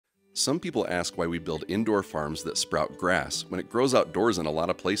Some people ask why we build indoor farms that sprout grass when it grows outdoors in a lot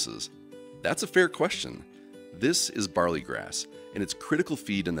of places. That's a fair question. This is barley grass, and it's critical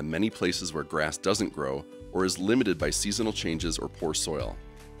feed in the many places where grass doesn't grow or is limited by seasonal changes or poor soil.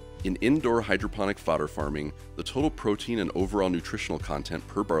 In indoor hydroponic fodder farming, the total protein and overall nutritional content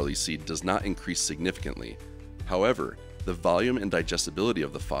per barley seed does not increase significantly. However, the volume and digestibility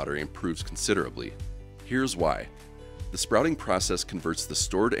of the fodder improves considerably. Here's why. The sprouting process converts the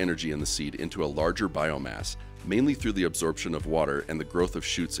stored energy in the seed into a larger biomass, mainly through the absorption of water and the growth of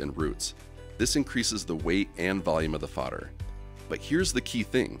shoots and roots. This increases the weight and volume of the fodder. But here's the key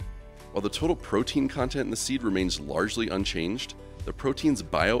thing. While the total protein content in the seed remains largely unchanged, the protein's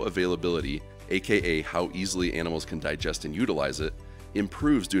bioavailability, aka how easily animals can digest and utilize it,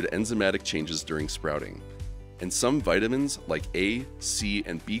 improves due to enzymatic changes during sprouting. And some vitamins like A, C,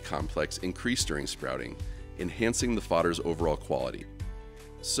 and B complex increase during sprouting, enhancing the fodder's overall quality.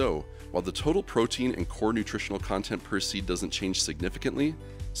 So, while the total protein and core nutritional content per seed doesn't change significantly,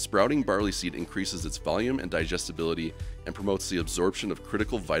 sprouting barley seed increases its volume and digestibility and promotes the absorption of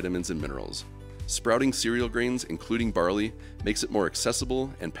critical vitamins and minerals. Sprouting cereal grains, including barley, makes it more accessible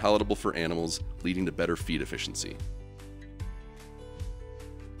and palatable for animals, leading to better feed efficiency.